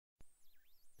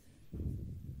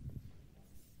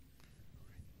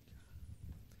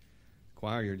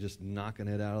Choir, you're just knocking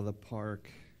it out of the park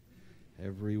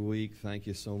every week. Thank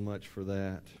you so much for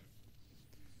that.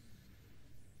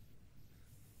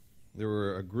 There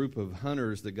were a group of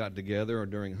hunters that got together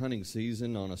during hunting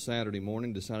season on a Saturday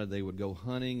morning, decided they would go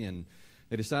hunting, and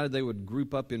they decided they would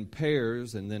group up in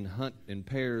pairs and then hunt in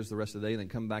pairs the rest of the day and then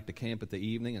come back to camp at the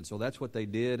evening. And so that's what they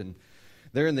did. And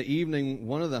there in the evening,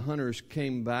 one of the hunters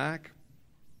came back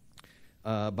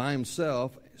by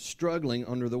himself, struggling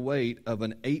under the weight of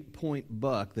an 8-point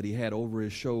buck that he had over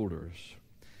his shoulders.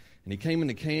 And he came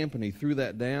into camp and he threw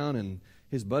that down, and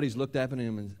his buddies looked at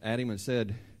him and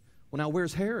said, "Well, now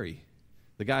where's Harry?"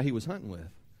 The guy he was hunting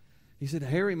with. He said,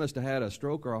 "Harry must have had a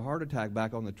stroke or a heart attack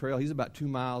back on the trail. He's about 2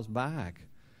 miles back."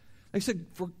 They said,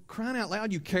 "For crying out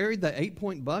loud, you carried the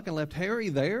 8-point buck and left Harry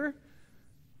there?"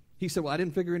 He said, "Well, I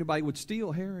didn't figure anybody would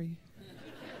steal Harry."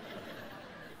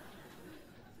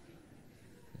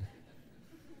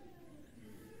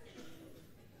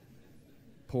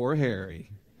 Poor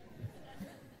Harry.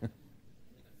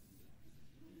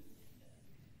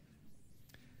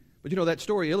 But you know, that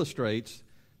story illustrates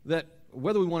that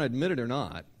whether we want to admit it or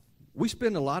not, we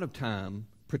spend a lot of time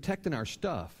protecting our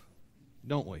stuff,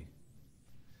 don't we?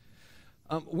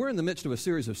 We're in the midst of a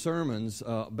series of sermons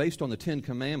based on the 10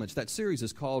 Commandments. That series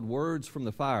is called Words from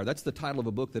the Fire. That's the title of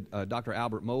a book that Dr.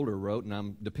 Albert Mulder wrote, and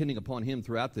I'm depending upon him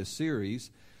throughout this series.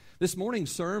 This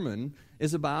morning's sermon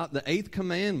is about the 8th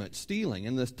commandment, stealing.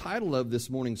 And the title of this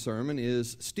morning's sermon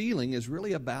is Stealing is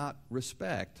Really About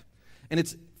Respect. And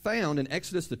it's found in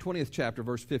Exodus, the 20th chapter,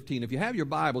 verse 15. If you have your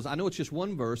Bibles, I know it's just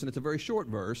one verse, and it's a very short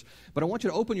verse, but I want you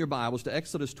to open your Bibles to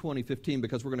Exodus 20:15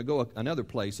 because we're going to go another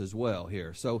place as well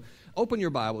here. So open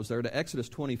your Bibles there to Exodus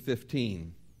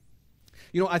 20:15.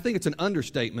 You know, I think it's an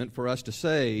understatement for us to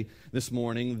say this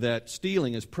morning that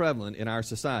stealing is prevalent in our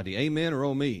society. Amen or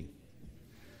oh me?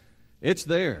 It's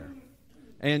there.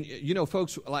 And, you know,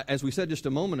 folks, as we said just a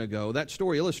moment ago, that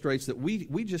story illustrates that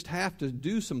we just have to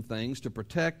do some things to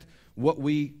protect what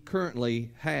we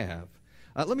currently have.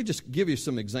 Let me just give you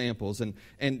some examples.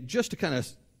 And just to kind of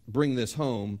bring this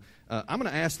home, I'm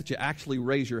going to ask that you actually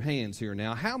raise your hands here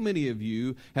now. How many of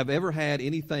you have ever had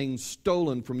anything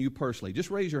stolen from you personally? Just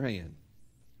raise your hand.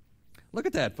 Look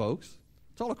at that, folks.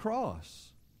 It's all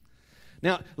across.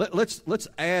 Now, let's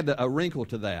add a wrinkle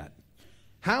to that.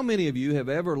 How many of you have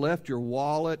ever left your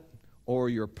wallet or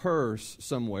your purse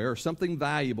somewhere, or something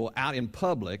valuable out in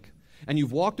public, and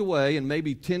you've walked away, and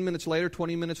maybe 10 minutes later,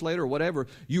 20 minutes later, or whatever,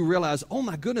 you realize, oh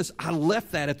my goodness, I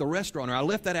left that at the restaurant, or I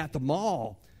left that at the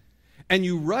mall. And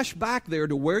you rush back there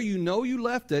to where you know you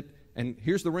left it, and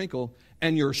here's the wrinkle,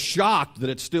 and you're shocked that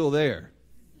it's still there.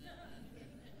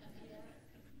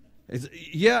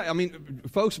 Yeah, I mean,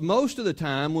 folks, most of the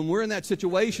time when we're in that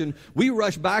situation, we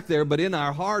rush back there, but in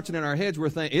our hearts and in our heads, we're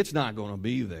thinking, it's not going to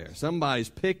be there. Somebody's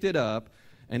picked it up,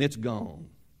 and it's gone.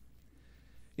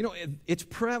 You know, it's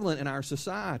prevalent in our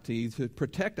society to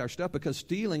protect our stuff because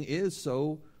stealing is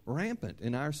so rampant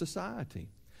in our society.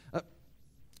 Let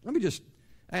me just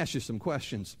ask you some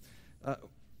questions.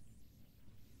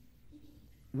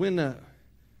 When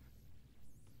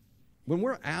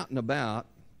we're out and about,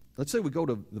 let's say we go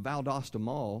to the Valdosta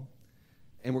Mall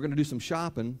and we're going to do some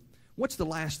shopping. What's the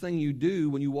last thing you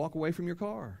do when you walk away from your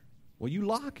car? Well, you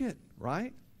lock it,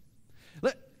 right?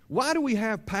 Why do we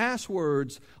have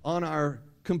passwords on our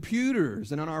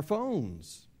computers and on our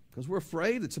phones? Because we're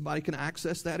afraid that somebody can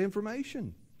access that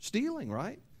information. Stealing,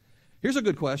 right? Here's a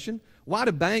good question. Why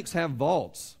do banks have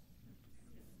vaults?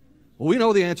 Well, we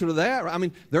know the answer to that. I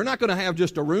mean, they're not going to have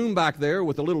just a room back there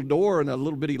with a little door and a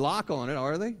little bitty lock on it,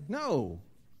 are they? No.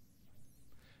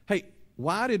 Hey,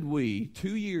 why did we,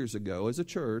 2 years ago as a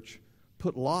church,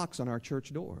 put locks on our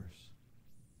church doors?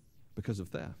 Because of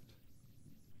theft.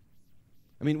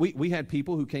 I mean, we had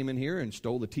people who came in here and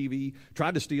stole the TV,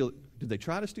 tried to steal. Did they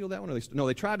try to steal that one? No,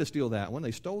 they tried to steal that one.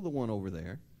 They stole the one over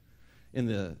there in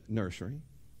the nursery.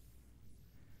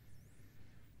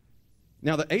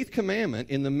 Now, the 8th commandment,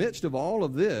 in the midst of all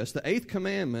of this, the 8th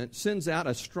commandment sends out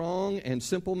a strong and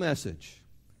simple message.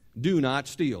 Do not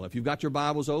steal. If you've got your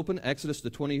Bibles open, Exodus, the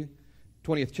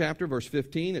 20th chapter, verse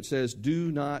 15, it says,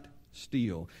 do not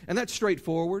steal. And that's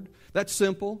straightforward. That's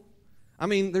simple. I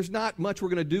mean, there's not much we're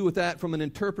going to do with that from an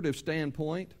interpretive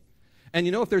standpoint. And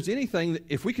you know, if there's anything,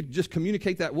 if we could just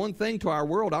communicate that one thing to our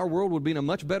world would be in a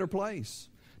much better place.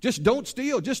 Just don't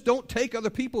steal. Just don't take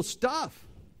other people's stuff.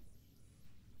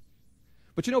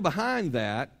 But you know, behind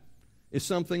that is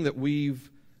something that we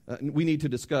need to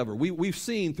discover. We've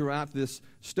seen throughout this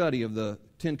study of the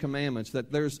 10 Commandments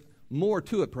that there's more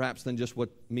to it perhaps than just what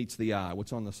meets the eye,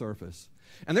 what's on the surface.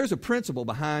 And there's a principle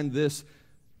behind this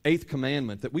eighth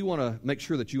commandment that we want to make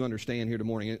sure that you understand here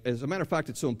tomorrow. As a matter of fact,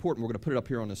 it's so important, we're going to put it up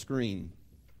here on the screen.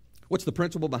 What's the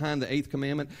principle behind the eighth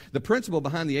commandment? The principle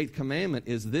behind the eighth commandment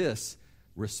is this: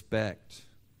 respect.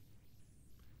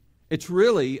 It's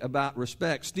really about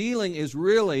respect. Stealing is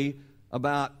really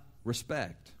about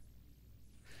respect.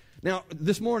 Now,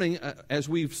 this morning, as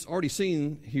we've already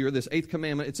seen here, this eighth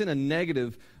commandment, it's in a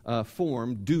negative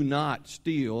form, do not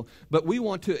steal. But we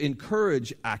want to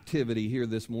encourage activity here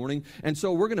this morning, and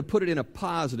so we're going to put it in a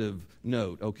positive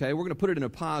note, okay? We're going to put it in a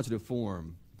positive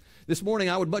form. This morning,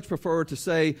 I would much prefer to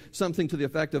say something to the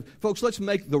effect of, folks, let's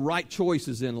make the right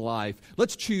choices in life.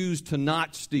 Let's choose to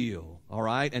not steal, all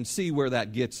right, and see where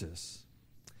that gets us.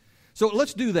 So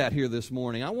let's do that here this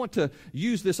morning. I want to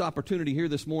use this opportunity here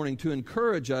this morning to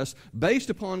encourage us, based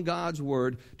upon God's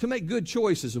Word, to make good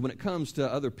choices when it comes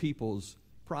to other people's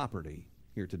property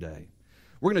here today.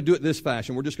 We're going to do it this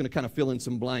fashion. We're just going to kind of fill in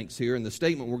some blanks here, and the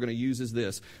statement we're going to use is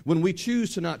this: when we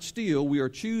choose to not steal, we are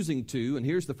choosing to, and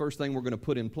here's the first thing we're going to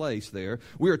put in place there,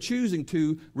 we are choosing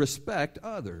to respect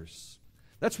others.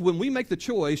 That's when we make the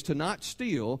choice to not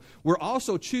steal, we're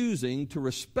also choosing to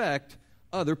respect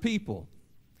other people.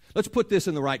 Let's put this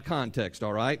in the right context,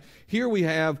 all right? Here we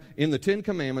have in the Ten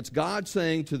Commandments, God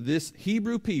saying to this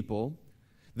Hebrew people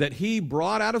that He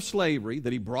brought out of slavery,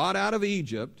 that He brought out of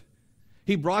Egypt.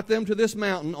 He brought them to this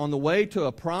mountain on the way to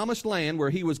a promised land where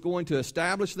He was going to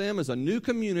establish them as a new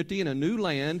community in a new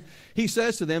land. He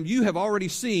says to them, you have already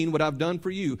seen what I've done for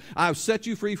you. I've set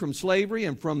you free from slavery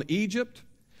and from Egypt.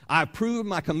 I've proved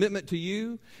my commitment to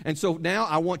you. And so now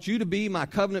I want you to be my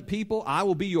covenant people. I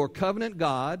will be your covenant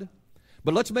God.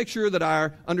 But let's make sure that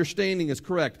our understanding is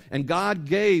correct. And God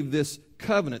gave this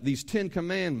covenant, these 10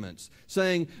 commandments,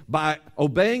 saying by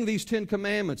obeying these 10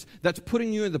 commandments, that's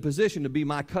putting you in the position to be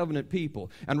my covenant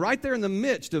people. And right there in the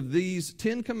midst of these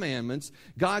 10 commandments,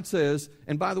 God says,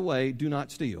 and by the way, do not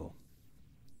steal.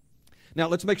 Now,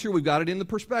 let's make sure we've got it in the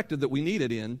perspective that we need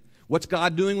it in. What's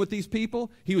God doing with these people?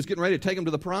 He was getting ready to take them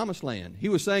to the promised land. He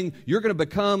was saying, you're going to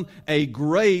become a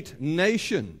great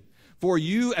nation. For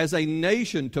you as a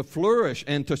nation to flourish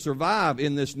and to survive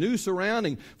in this new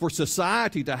surrounding, for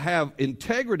society to have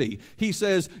integrity, He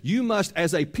says you must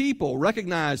as a people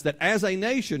recognize that as a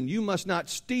nation you must not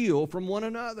steal from one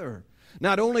another.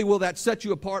 Not only will that set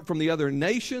you apart from the other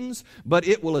nations, but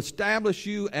it will establish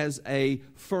you as a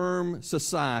firm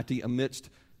society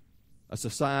amidst a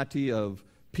society of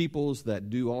peoples that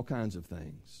do all kinds of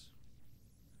things.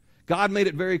 God made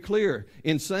it very clear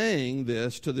in saying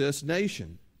this to this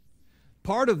nation.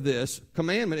 Part of this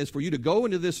commandment is for you to go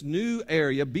into this new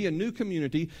area, be a new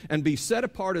community, and be set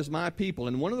apart as my people.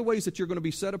 And one of the ways that you're going to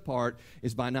be set apart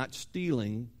is by not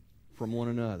stealing from one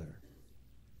another.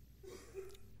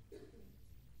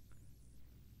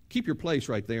 Keep your place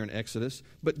right there in Exodus,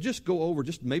 but just go over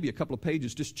just maybe a couple of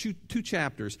pages, just two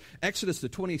chapters. Exodus, the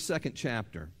 22nd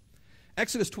chapter.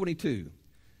 Exodus 22.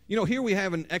 You know, here we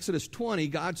have in Exodus 20,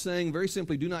 God saying very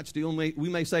simply, do not steal. We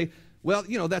may say, well,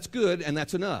 you know, that's good and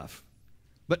that's enough.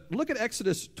 But look at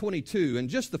Exodus 22 and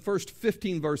just the first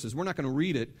 15 verses. We're not going to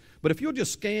read it, but if you'll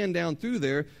just scan down through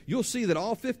there, you'll see that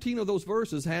all 15 of those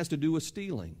verses has to do with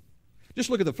stealing. Just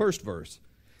look at the first verse.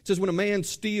 It says, when a man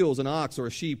steals an ox or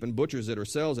a sheep and butchers it or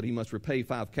sells it, he must repay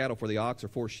 5 cattle for the ox or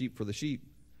 4 sheep for the sheep.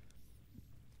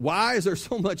 Why is there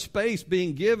so much space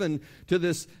being given to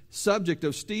this subject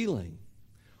of stealing?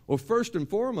 Well, first and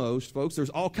foremost, folks, there's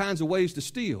all kinds of ways to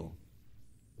steal.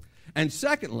 And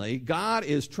secondly, God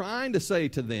is trying to say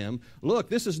to them, look,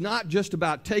 this is not just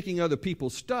about taking other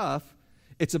people's stuff.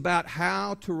 It's about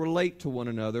how to relate to one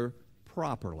another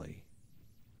properly.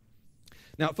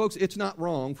 Now, folks, it's not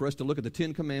wrong for us to look at the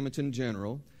 10 Commandments in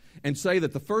general and say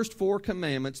that the first 4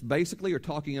 commandments basically are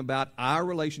talking about our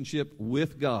relationship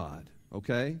with God,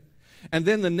 okay? And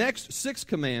then the next 6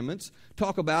 commandments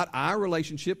talk about our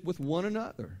relationship with one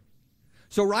another.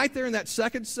 So right there in that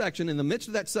second section, in the midst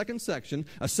of that second section,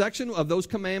 a section of those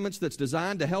commandments that's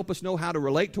designed to help us know how to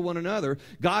relate to one another,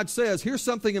 God says, here's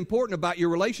something important about your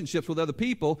relationships with other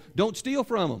people. Don't steal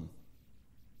from them.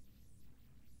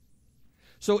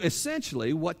 So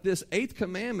essentially, what this 8th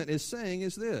commandment is saying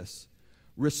is this: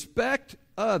 respect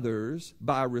others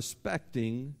by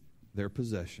respecting their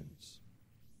possessions.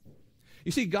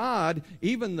 You see, God,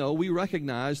 even though we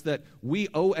recognize that we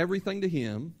owe everything to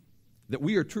Him, that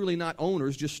we are truly not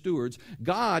owners, just stewards,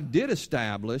 God did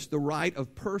establish the right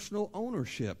of personal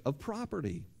ownership of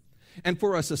property. And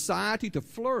for a society to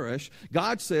flourish,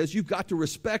 God says you've got to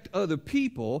respect other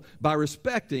people by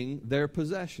respecting their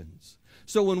possessions.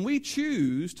 So when we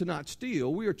choose to not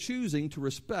steal, we are choosing to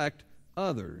respect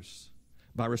others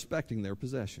by respecting their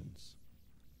possessions.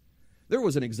 There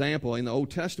was an example in the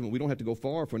Old Testament. We don't have to go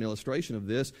far for an illustration of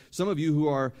this. Some of you who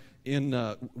are in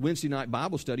Wednesday night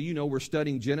Bible study, you know we're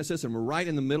studying Genesis, and we're right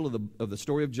in the middle of the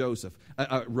story of Joseph.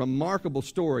 A remarkable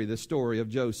story, this story of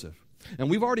Joseph. And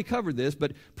we've already covered this,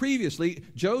 but previously,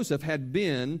 Joseph had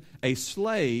been a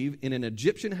slave in an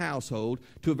Egyptian household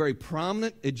to a very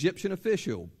prominent Egyptian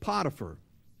official, Potiphar.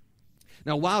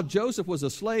 Now, while Joseph was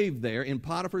a slave there in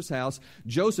Potiphar's house,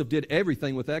 Joseph did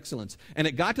everything with excellence. And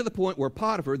it got to the point where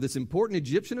Potiphar, this important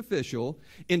Egyptian official,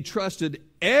 entrusted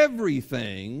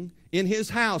everything in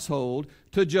his household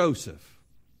to Joseph.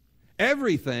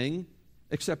 Everything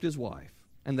except his wife.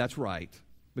 And that's right,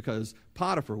 because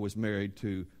Potiphar was married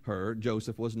to her,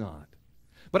 Joseph was not.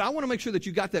 But I want to make sure that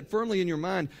you got that firmly in your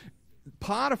mind.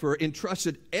 Potiphar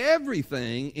entrusted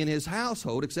everything in his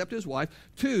household except his wife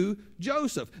to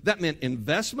Joseph. That meant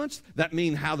investments. That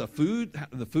meant how the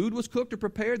food was cooked or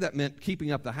prepared. That meant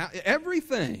keeping up the house.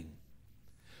 Everything.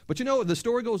 But you know, the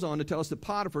story goes on to tell us that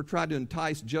Potiphar tried to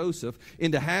entice Joseph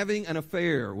into having an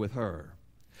affair with her.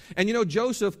 And you know,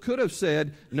 Joseph could have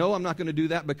said, no, I'm not going to do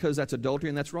that because that's adultery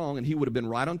and that's wrong, and he would have been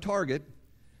right on target.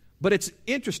 But it's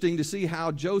interesting to see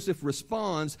how Joseph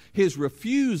responds, his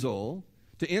refusal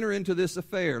to enter into this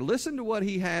affair. Listen to what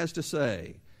he has to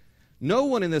say. No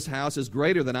one in this house is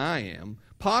greater than I am.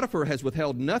 Potiphar has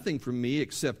withheld nothing from me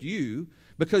except you,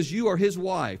 because you are his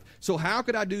wife. So how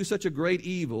could I do such a great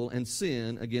evil and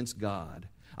sin against God?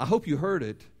 I hope you heard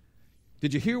it.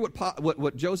 Did you hear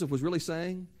what Joseph was really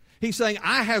saying? He's saying,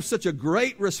 I have such a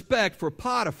great respect for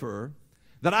Potiphar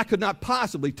that I could not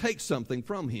possibly take something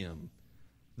from him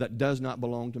that does not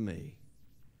belong to me.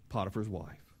 Potiphar's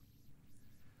wife.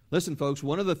 Listen, folks,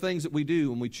 one of the things that we do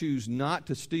when we choose not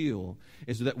to steal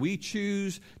is that we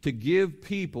choose to give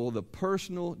people the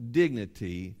personal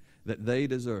dignity that they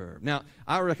deserve. Now,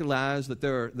 I recognize that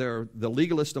there are the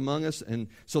legalists among us, and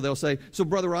so they'll say, so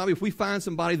Brother Robbie, if we find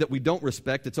somebody that we don't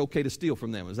respect, it's okay to steal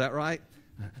from them. Is that right?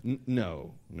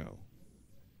 No.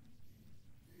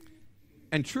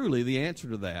 And truly, the answer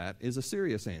to that is a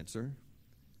serious answer.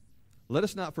 Let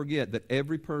us not forget that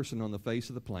every person on the face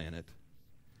of the planet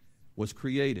was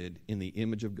created in the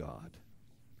image of God.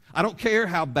 I don't care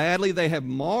how badly they have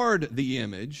marred the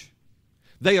image,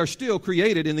 they are still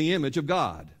created in the image of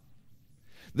God.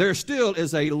 There still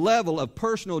is a level of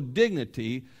personal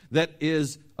dignity that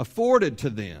is afforded to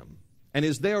them and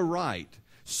is their right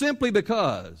simply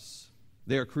because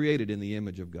they are created in the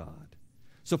image of God.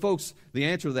 So, folks, the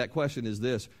answer to that question is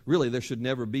this. Really, there should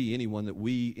never be anyone that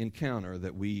we encounter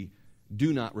that we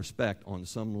do not respect on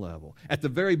some level. At the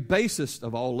very basis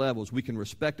of all levels, we can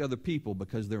respect other people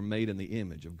because they're made in the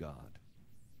image of God.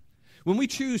 When we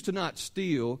choose to not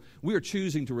steal, we are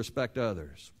choosing to respect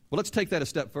others. Well, let's take that a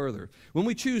step further. When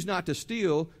we choose not to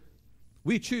steal,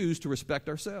 we choose to respect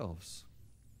ourselves.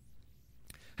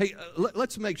 Hey,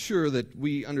 let's make sure that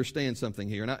we understand something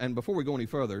here. And before we go any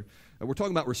further, we're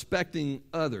talking about respecting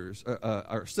others,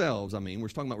 ourselves, we're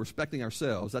talking about respecting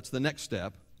ourselves. That's the next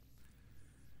step.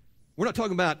 We're not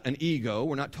talking about an ego.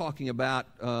 We're not talking about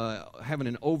having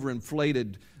an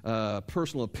overinflated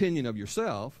personal opinion of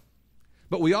yourself.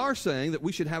 But we are saying that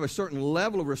we should have a certain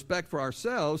level of respect for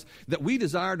ourselves, that we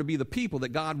desire to be the people that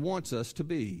God wants us to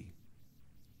be.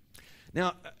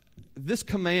 Now, this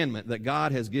commandment that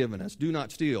God has given us, do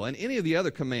not steal, and any of the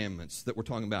other commandments that we're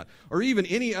talking about, or even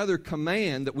any other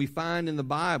command that we find in the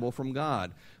Bible from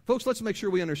God. Folks, let's make sure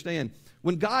we understand.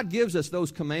 When God gives us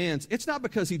those commands, it's not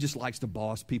because He just likes to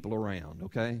boss people around,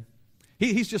 okay?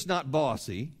 He's just not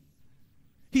bossy.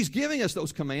 He's giving us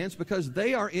those commands because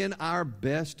they are in our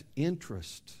best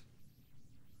interest.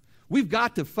 We've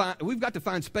got to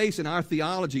find space in our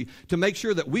theology to make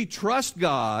sure that we trust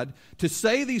God to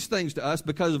say these things to us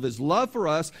because of His love for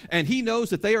us, and He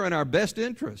knows that they are in our best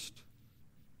interest.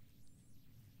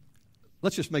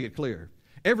 Let's just make it clear.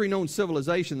 Every known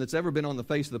civilization that's ever been on the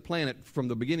face of the planet from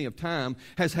the beginning of time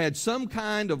has had some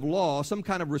kind of law, some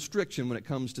kind of restriction when it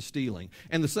comes to stealing.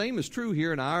 And the same is true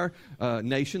here in our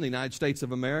nation, the United States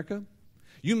of America.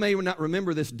 You may not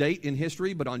remember this date in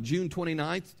history, but on June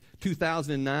 29th,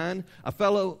 2009, a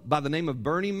fellow by the name of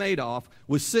Bernie Madoff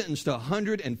was sentenced to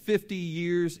 150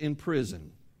 years in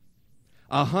prison.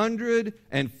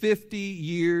 150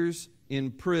 years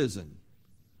in prison.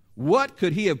 What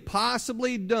could he have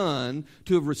possibly done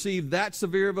to have received that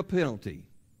severe of a penalty?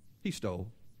 He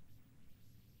stole.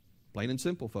 Plain and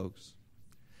simple, folks.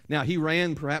 Now, he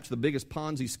ran perhaps the biggest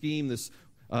Ponzi scheme this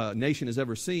nation has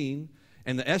ever seen,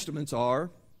 and the estimates are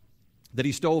that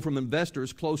he stole from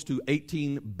investors close to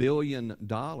 $18 billion.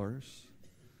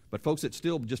 But, folks, it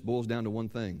still just boils down to one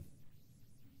thing: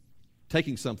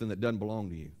 taking something that doesn't belong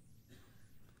to you.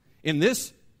 In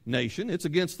this nation, it's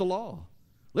against the law.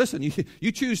 Listen,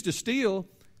 you choose to steal,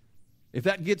 if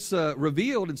that gets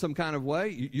revealed in some kind of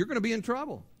way, you're going to be in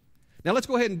trouble. Now, let's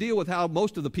go ahead and deal with how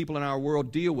most of the people in our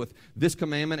world deal with this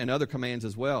commandment and other commands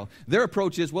as well. Their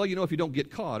approach is, well, if you don't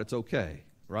get caught, it's okay,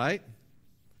 right?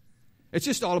 It's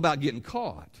just all about getting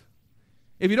caught.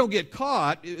 If you don't get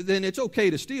caught, then it's okay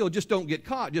to steal. Just don't get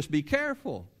caught. Just be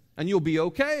careful, and you'll be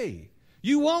okay.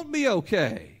 You won't be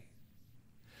okay.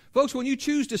 Folks, when you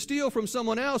choose to steal from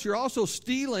someone else, you're also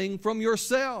stealing from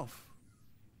yourself.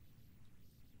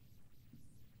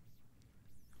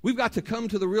 We've got to come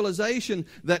to the realization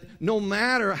that no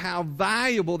matter how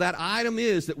valuable that item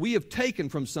is that we have taken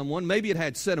from someone, maybe it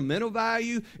had sentimental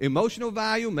value, emotional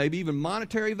value, maybe even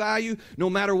monetary value,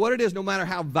 no matter what it is, no matter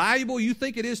how valuable you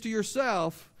think it is to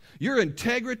yourself, your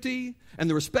integrity and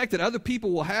the respect that other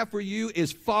people will have for you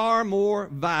is far more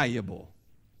valuable.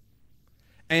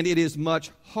 And it is much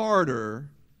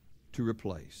harder to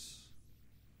replace.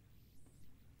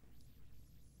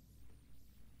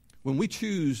 When we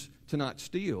choose to not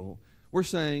steal, we're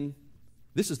saying,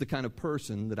 this is the kind of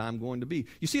person that I'm going to be.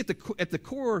 You see, at the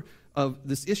core of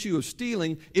this issue of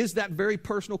stealing is that very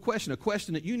personal question, a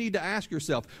question that you need to ask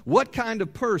yourself. What kind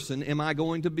of person am I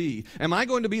going to be? Am I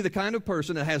going to be the kind of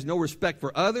person that has no respect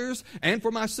for others and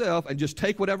for myself and just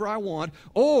take whatever I want?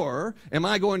 Or am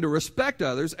I going to respect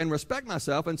others and respect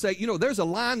myself and say, there's a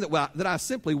line that I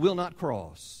simply will not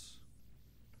cross?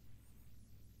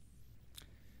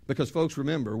 Because, folks,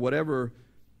 remember, whatever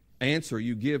answer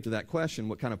you give to that question,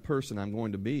 what kind of person I'm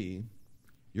going to be,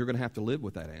 you're going to have to live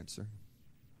with that answer.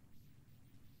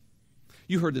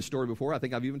 You heard this story before. I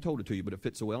think I've even told it to you, but it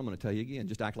fits so well, I'm going to tell you again.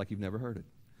 Just act like you've never heard it.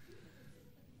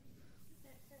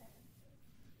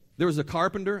 There was a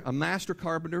carpenter, a master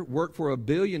carpenter, worked for a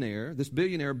billionaire. This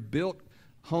billionaire built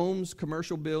homes,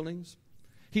 commercial buildings.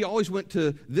 He always went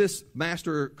to this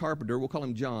master carpenter. We'll call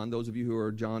him John. Those of you who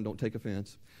are John, don't take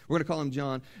offense. We're going to call him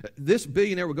John. This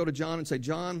billionaire would go to John and say,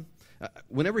 John,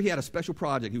 whenever he had a special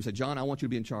project, he would say, John, I want you to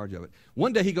be in charge of it.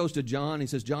 One day he goes to John and he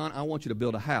says, John, I want you to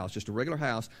build a house, just a regular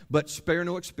house, but spare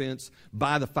no expense,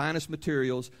 buy the finest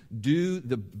materials, do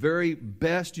the very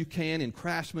best you can in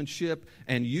craftsmanship,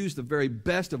 and use the very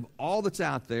best of all that's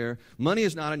out there. Money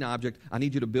is not an object. I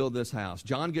need you to build this house.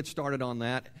 John gets started on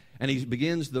that, and he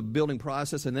begins the building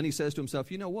process, and then he says to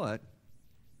himself, you know what?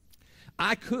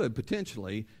 I could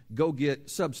potentially go get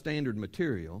substandard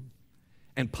material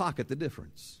and pocket the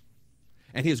difference.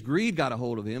 And his greed got a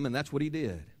hold of him, and that's what he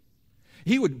did.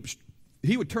 He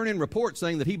would turn in reports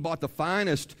saying that he bought the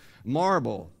finest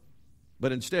marble,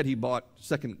 but instead he bought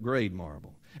second-grade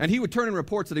marble. And he would turn in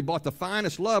reports that he bought the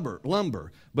finest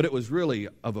lumber, but it was really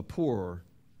of a poor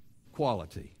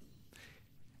quality.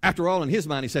 After all, in his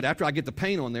mind, he said, after I get the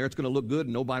paint on there, it's going to look good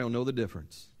and nobody will know the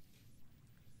difference.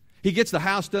 He gets the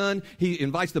house done. He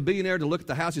invites the billionaire to look at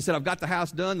the house. He said, I've got the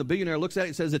house done. The billionaire looks at it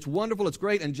and says, it's wonderful, it's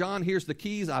great. And John, here's the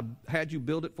keys. I had you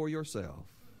build it for yourself.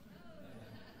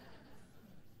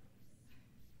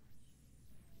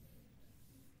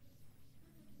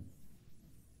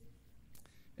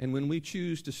 And when we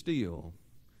choose to steal,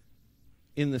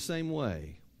 in the same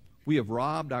way, we have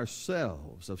robbed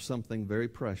ourselves of something very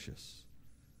precious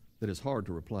that is hard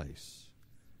to replace,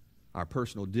 our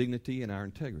personal dignity and our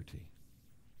integrity.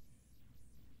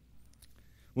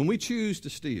 When we choose to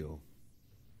steal,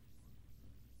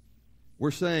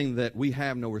 we're saying that we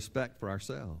have no respect for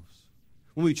ourselves.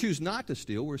 When we choose not to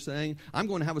steal, we're saying, I'm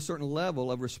going to have a certain level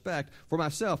of respect for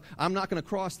myself. I'm not going to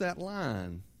cross that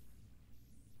line.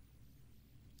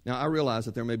 Now, I realize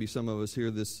that there may be some of us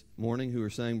here this morning who are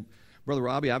saying, Brother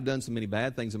Robbie, I've done so many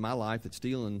bad things in my life that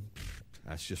stealing,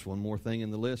 that's just one more thing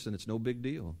in the list, and it's no big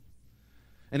deal.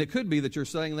 And it could be that you're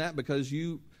saying that because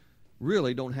you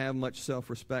really don't have much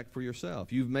self-respect for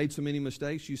yourself. You've made so many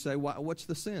mistakes, you say, what's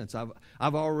the sense?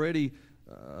 I've already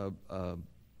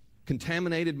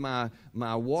contaminated my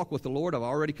walk with the Lord. I've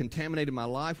already contaminated my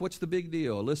life. What's the big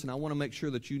deal? Listen, I want to make sure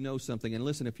that you know something. And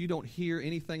listen, if you don't hear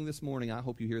anything this morning, I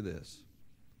hope you hear this.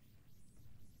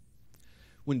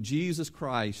 When Jesus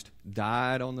Christ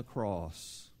died on the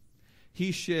cross,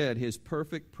 He shed His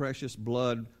perfect, precious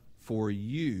blood for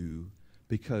you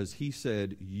because He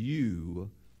said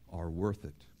you are worth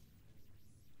it.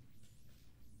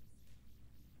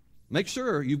 Make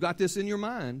sure you've got this in your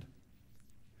mind.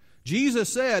 Jesus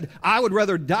said, I would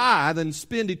rather die than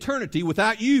spend eternity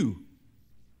without you.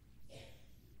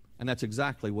 And that's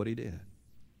exactly what He did.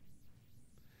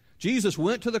 Jesus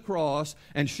went to the cross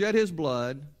and shed His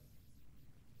blood,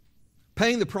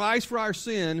 paying the price for our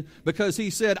sin because He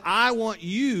said, I want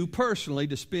you personally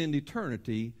to spend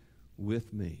eternity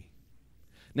with me.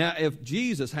 Now, if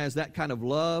Jesus has that kind of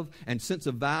love and sense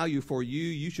of value for you,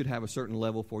 you should have a certain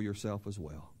level for yourself as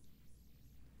well.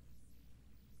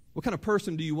 What kind of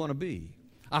person do you want to be?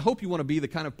 I hope you want to be the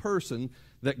kind of person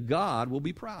that God will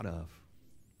be proud of.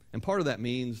 And part of that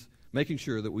means making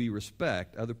sure that we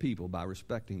respect other people by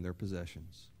respecting their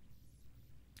possessions.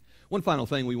 One final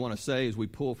thing we want to say as we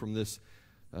pull from this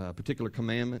particular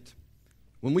commandment.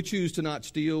 When we choose to not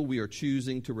steal, we are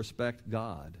choosing to respect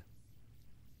God.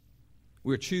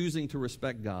 We're choosing to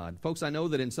respect God. Folks, I know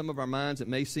that in some of our minds it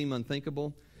may seem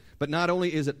unthinkable, but not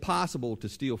only is it possible to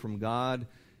steal from God,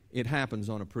 it happens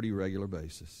on a pretty regular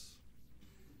basis.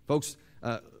 Folks,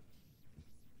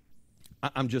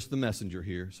 I'm just the messenger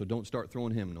here, so don't start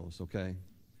throwing hymnals, okay?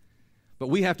 But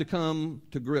we have to come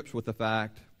to grips with the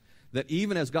fact that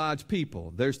even as God's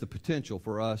people, there's the potential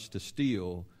for us to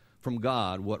steal from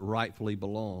God what rightfully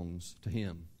belongs to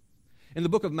Him. In the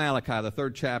book of Malachi, the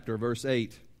 3rd chapter, verse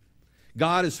 8,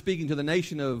 God is speaking to the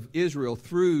nation of Israel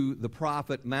through the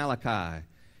prophet Malachi.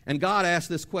 And God asks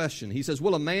this question. He says,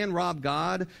 will a man rob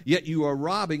God? Yet you are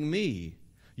robbing me.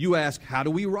 You ask, how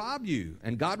do we rob you?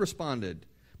 And God responded,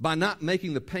 by not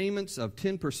making the payments of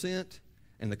 10%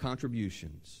 and the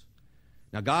contributions.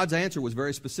 Now God's answer was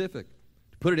very specific.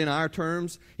 To put it in our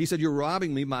terms, He said, you're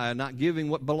robbing me by not giving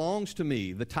what belongs to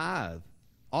me, the tithe,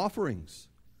 offerings.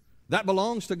 That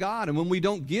belongs to God. And when we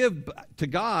don't give to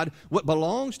God what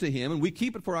belongs to Him and we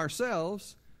keep it for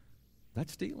ourselves,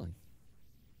 that's stealing.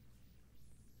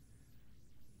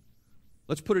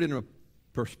 Let's put it in a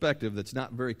perspective that's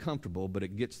not very comfortable, but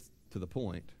it gets to the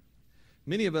point.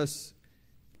 Many of us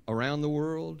around the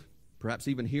world, perhaps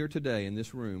even here today in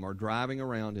this room, are driving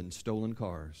around in stolen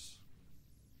cars.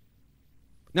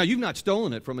 Now, you've not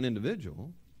stolen it from an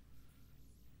individual,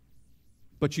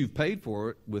 but you've paid for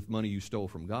it with money you stole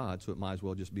from God, so it might as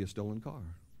well just be a stolen car.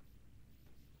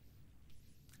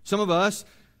 Some of us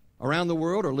around the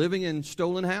world are living in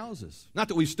stolen houses. Not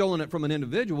that we've stolen it from an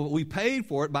individual, but we paid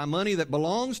for it by money that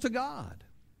belongs to God.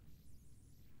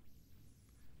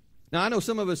 Now, I know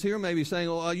some of us here may be saying,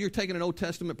 well, you're taking an Old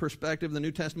Testament perspective. The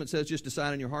New Testament says just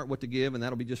decide in your heart what to give, and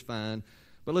that'll be just fine.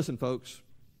 But listen, folks,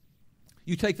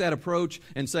 you take that approach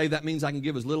and say that means I can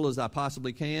give as little as I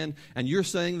possibly can, and you're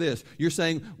saying this. You're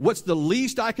saying, what's the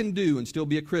least I can do and still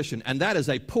be a Christian? And that is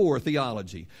a poor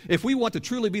theology. If we want to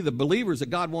truly be the believers that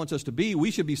God wants us to be,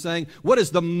 we should be saying, what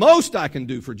is the most I can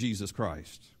do for Jesus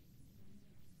Christ?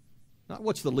 Not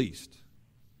what's the least.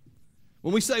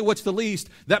 When we say what's the least,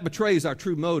 that betrays our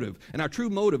true motive. And our true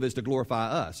motive is to glorify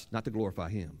us, not to glorify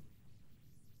Him.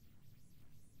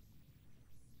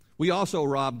 We also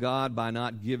rob God by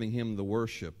not giving Him the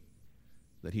worship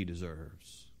that He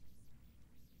deserves.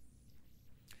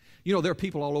 You know, there are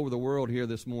people all over the world here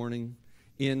this morning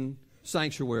in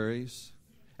sanctuaries,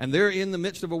 and they're in the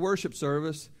midst of a worship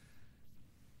service,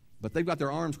 but they've got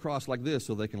their arms crossed like this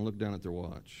so they can look down at their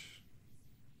watch.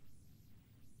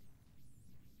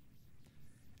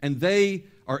 And they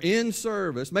are in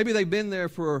service. Maybe they've been there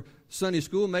for Sunday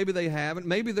school. Maybe they haven't.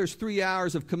 Maybe there's 3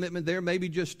 hours of commitment there. Maybe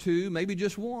just 2. Maybe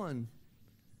just 1.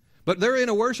 But they're in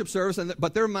a worship service,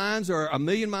 but their minds are a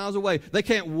million miles away. They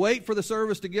can't wait for the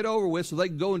service to get over with so they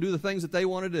can go and do the things that they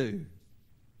want to do.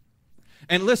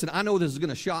 And listen, I know this is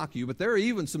going to shock you, but there are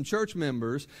even some church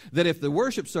members that if the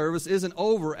worship service isn't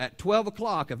over at 12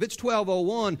 o'clock, if it's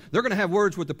 12:01, they're going to have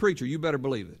words with the preacher. You better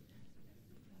believe it.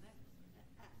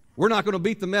 We're not going to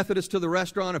beat the Methodists to the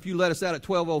restaurant if you let us out at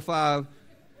 12:05.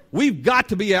 We've got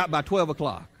to be out by 12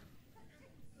 o'clock.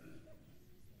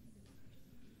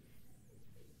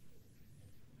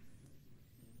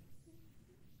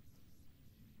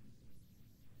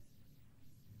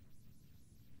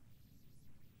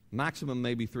 Maximum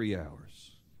maybe 3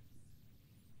 hours.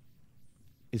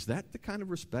 Is that the kind of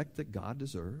respect that God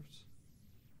deserves?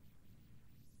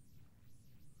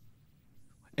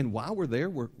 And while we're there,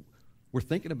 we're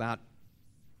thinking about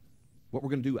what we're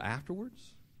going to do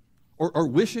afterwards? Or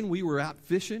wishing we were out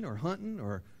fishing or hunting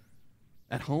or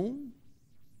at home?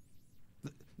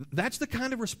 That's the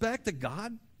kind of respect that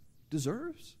God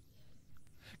deserves.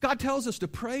 God tells us to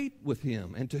pray with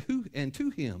Him and to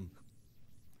Him.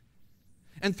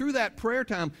 And through that prayer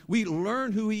time, we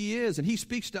learn who He is, and He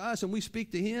speaks to us and we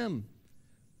speak to Him.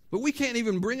 But we can't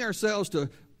even bring ourselves to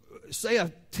say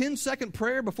a 10-second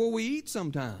prayer before we eat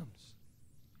sometimes.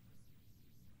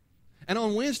 And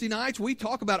on Wednesday nights, we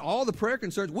talk about all the prayer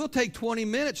concerns. We'll take 20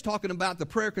 minutes talking about the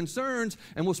prayer concerns,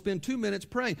 and we'll spend 2 minutes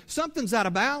praying. Something's out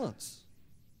of balance.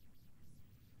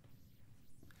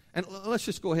 And let's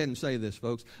just go ahead and say this,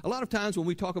 folks. A lot of times when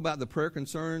we talk about the prayer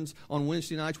concerns on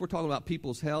Wednesday nights, we're talking about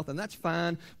people's health, and that's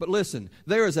fine. But listen,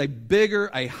 there is a bigger,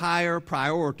 a higher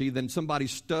priority than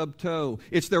somebody's stubbed toe.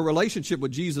 It's their relationship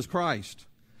with Jesus Christ.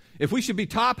 If we should be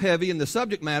top-heavy in the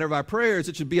subject matter of our prayers,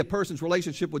 it should be a person's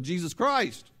relationship with Jesus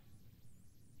Christ.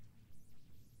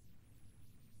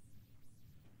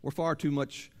 We're far too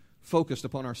much focused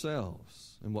upon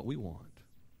ourselves and what we want.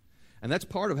 And that's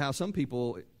part of how some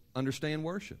people understand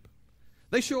worship.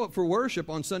 They show up for worship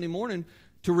on Sunday morning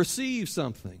to receive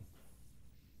something.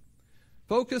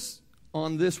 Focus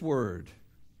on this word,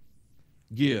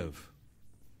 give.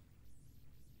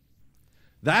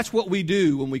 That's what we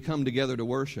do when we come together to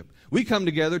worship. We come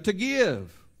together to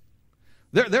give.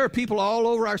 There are people all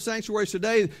over our sanctuaries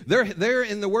today. They're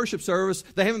in the worship service.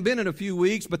 They haven't been in a few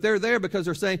weeks, but they're there because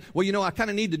they're saying, well, you know, I kind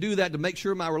of need to do that to make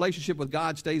sure my relationship with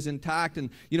God stays intact and,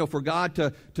 you know, for God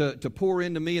to pour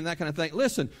into me and that kind of thing.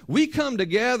 Listen, we come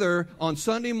together on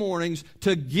Sunday mornings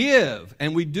to give,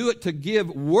 and we do it to give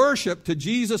worship to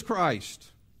Jesus Christ.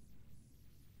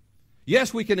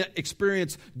 Yes, we can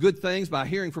experience good things by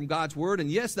hearing from God's Word, and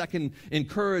yes, that can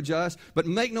encourage us, but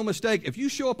make no mistake, if you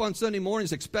show up on Sunday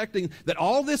mornings expecting that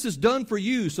all this is done for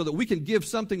you so that we can give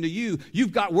something to you,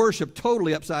 you've got worship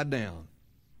totally upside down.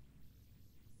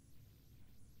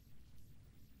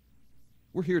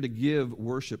 We're here to give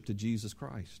worship to Jesus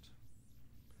Christ,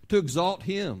 to exalt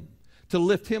Him, to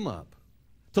lift Him up,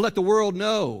 to let the world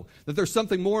know that there's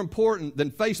something more important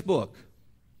than Facebook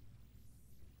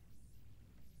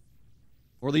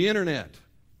or the internet.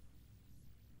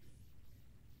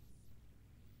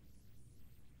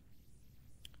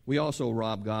 We also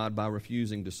rob God by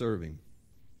refusing to serve Him.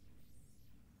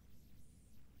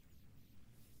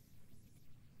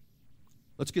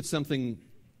 Let's get something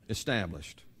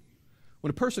established. When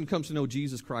a person comes to know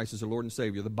Jesus Christ as their Lord and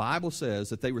Savior, the Bible says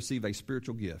that they receive a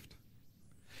spiritual gift.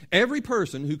 Every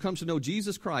person who comes to know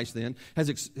Jesus Christ then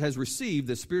has received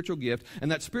this spiritual gift,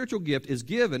 and that spiritual gift is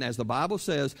given, as the Bible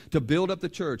says, to build up the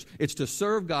church. It's to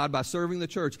serve God by serving the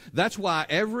church. That's why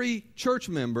every church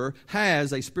member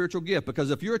has a spiritual gift, because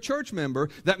if you're a church member,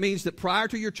 that means that prior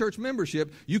to your church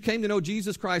membership, you came to know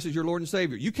Jesus Christ as your Lord and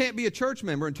Savior. You can't be a church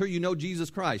member until you know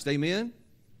Jesus Christ. Amen?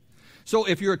 So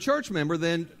if you're a church member,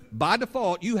 then by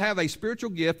default, you have a spiritual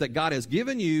gift that God has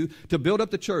given you to build up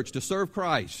the church, to serve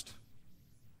Christ.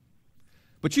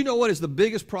 But you know what is the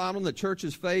biggest problem that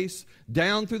churches face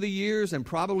down through the years and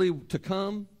probably to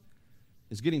come?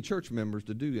 Is getting church members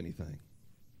to do anything.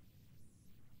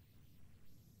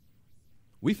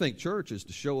 We think church is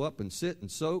to show up and sit and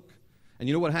soak. And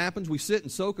you know what happens? We sit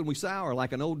and soak and we sour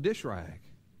like an old dish rag.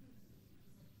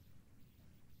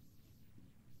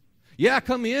 Yeah,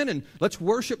 come in and let's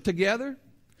worship together.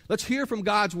 Let's hear from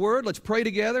God's Word. Let's pray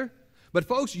together. But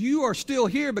folks, you are still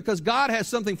here because God has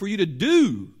something for you to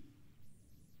do.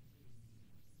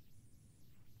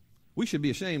 We should be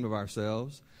ashamed of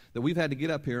ourselves that we've had to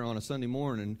get up here on a Sunday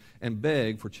morning and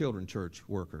beg for children's church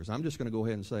workers. I'm just going to go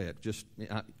ahead and say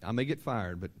it. I may get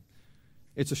fired, but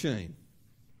it's a shame.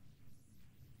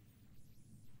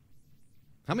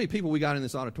 How many people we got in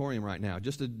this auditorium right now?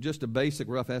 Just a basic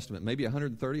rough estimate. Maybe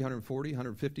 130, 140,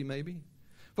 150 maybe.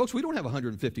 Folks, we don't have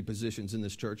 150 positions in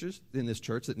this church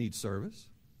that need service.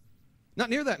 Not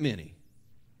near that many.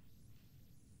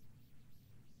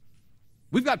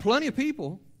 We've got plenty of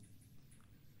people.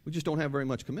 We just don't have very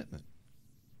much commitment.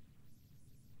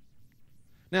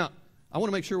 Now, I want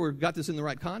to make sure we've got this in the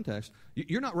right context.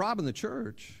 You're not robbing the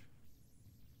church.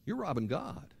 You're robbing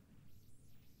God.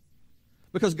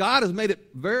 Because God has made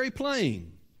it very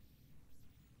plain.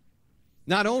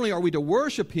 Not only are we to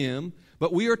worship Him,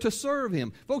 but we are to serve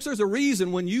Him. Folks, there's a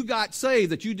reason when you got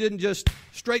saved that you didn't just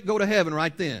straight go to heaven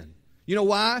right then. You know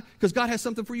why? Because God has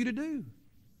something for you to do.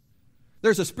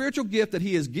 There's a spiritual gift that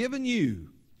He has given you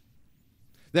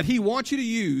that He wants you to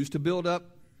use to build up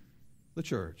the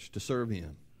church, to serve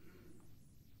Him.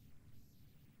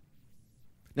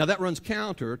 Now, that runs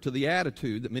counter to the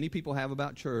attitude that many people have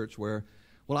about church where,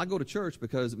 well, I go to church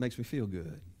because it makes me feel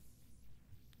good,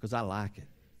 because I like it.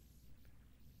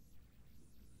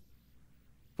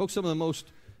 Folks, some of the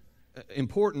most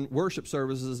important worship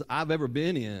services I've ever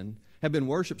been in have been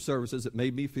worship services that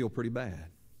made me feel pretty bad,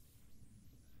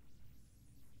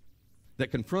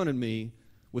 that confronted me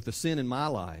with the sin in my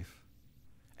life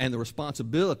and the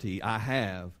responsibility I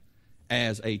have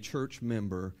as a church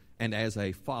member and as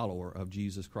a follower of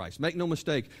Jesus Christ. Make no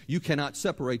mistake, you cannot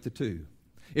separate the two.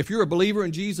 If you're a believer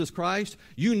in Jesus Christ,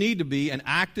 you need to be an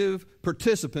active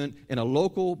participant in a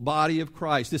local body of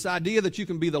Christ. This idea that you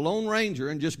can be the Lone Ranger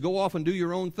and just go off and do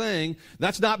your own thing,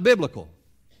 that's not biblical.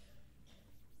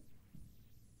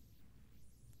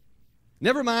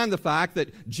 Never mind the fact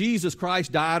that Jesus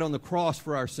Christ died on the cross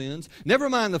for our sins. Never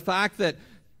mind the fact that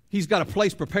He's got a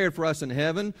place prepared for us in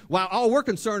heaven, while all we're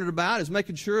concerned about is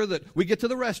making sure that we get to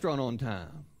the restaurant on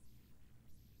time,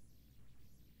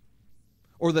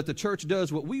 or that the church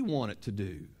does what we want it to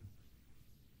do,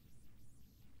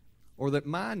 or that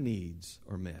my needs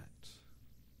are met.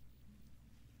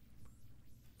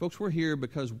 Folks, we're here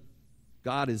because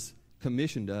God has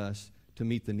commissioned us to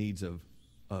meet the needs of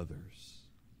others.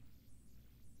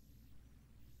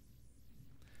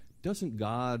 Doesn't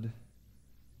God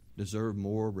deserve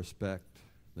more respect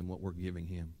than what we're giving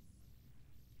Him?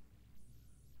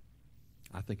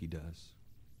 I think He does.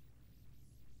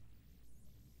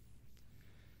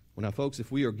 Well, now, folks,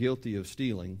 if we are guilty of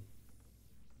stealing,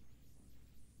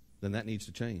 then that needs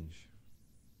to change.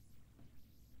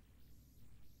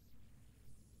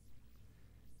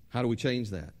 How do we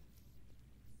change that?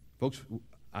 Folks,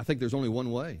 I think there's only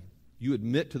one way. You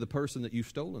admit to the person that you've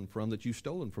stolen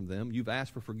from them. You've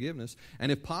asked for forgiveness.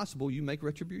 And if possible, you make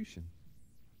retribution.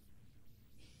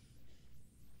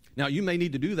 Now, you may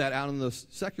need to do that out in the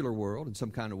secular world in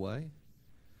some kind of way.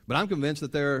 But I'm convinced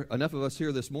that there are enough of us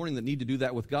here this morning that need to do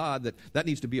that with God, that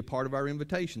needs to be a part of our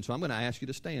invitation. So I'm going to ask you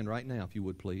to stand right now, if you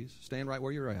would please. Stand right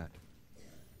where you're at.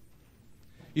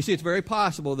 You see, it's very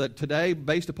possible that today,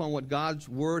 based upon what God's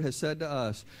Word has said to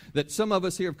us, that some of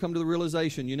us here have come to the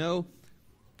realization,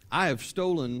 I have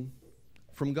stolen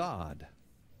from God.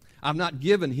 I've not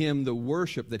given Him the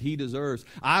worship that He deserves.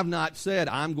 I've not said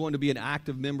I'm going to be an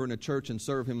active member in a church and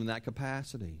serve Him in that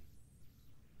capacity.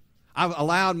 I've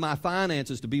allowed my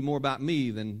finances to be more about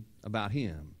me than about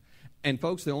Him. And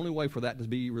folks, the only way for that to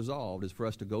be resolved is for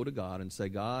us to go to God and say,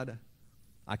 God,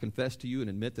 I confess to you and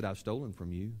admit that I've stolen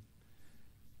from you.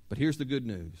 But here's the good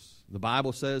news. The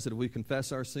Bible says that if we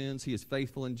confess our sins, He is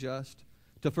faithful and just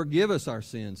to forgive us our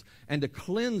sins and to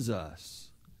cleanse us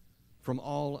from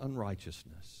all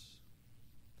unrighteousness.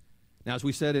 Now, as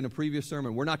we said in a previous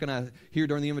sermon, we're not going to, here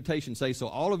during the invitation, say, so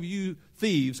all of you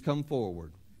thieves come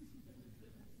forward.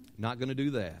 Not going to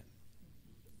do that.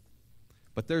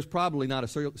 But there's probably not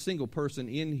a single person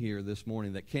in here this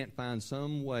morning that can't find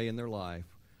some way in their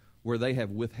life where they have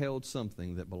withheld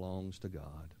something that belongs to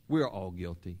God. We're all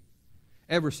guilty.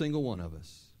 Every single one of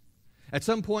us. At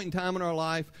some point in time in our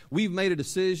life, we've made a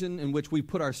decision in which we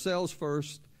put ourselves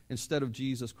first instead of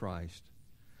Jesus Christ.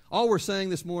 All we're saying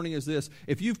this morning is this: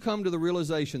 if you've come to the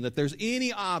realization that there's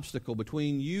any obstacle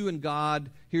between you and God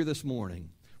here this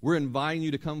morning, we're inviting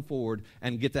you to come forward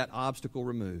and get that obstacle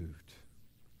removed.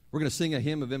 We're going to sing a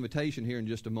hymn of invitation here in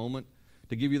just a moment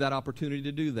to give you that opportunity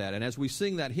to do that. And as we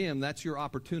sing that hymn, that's your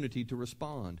opportunity to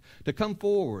respond, to come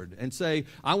forward and say,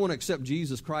 I want to accept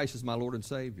Jesus Christ as my Lord and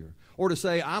Savior. Or to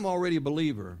say, I'm already a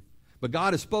believer, but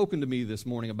God has spoken to me this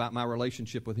morning about my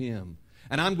relationship with Him,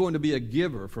 and I'm going to be a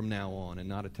giver from now on and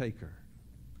not a taker.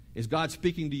 Is God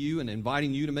speaking to you and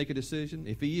inviting you to make a decision?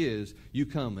 If He is, you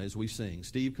come as we sing.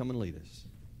 Steve, come and lead us.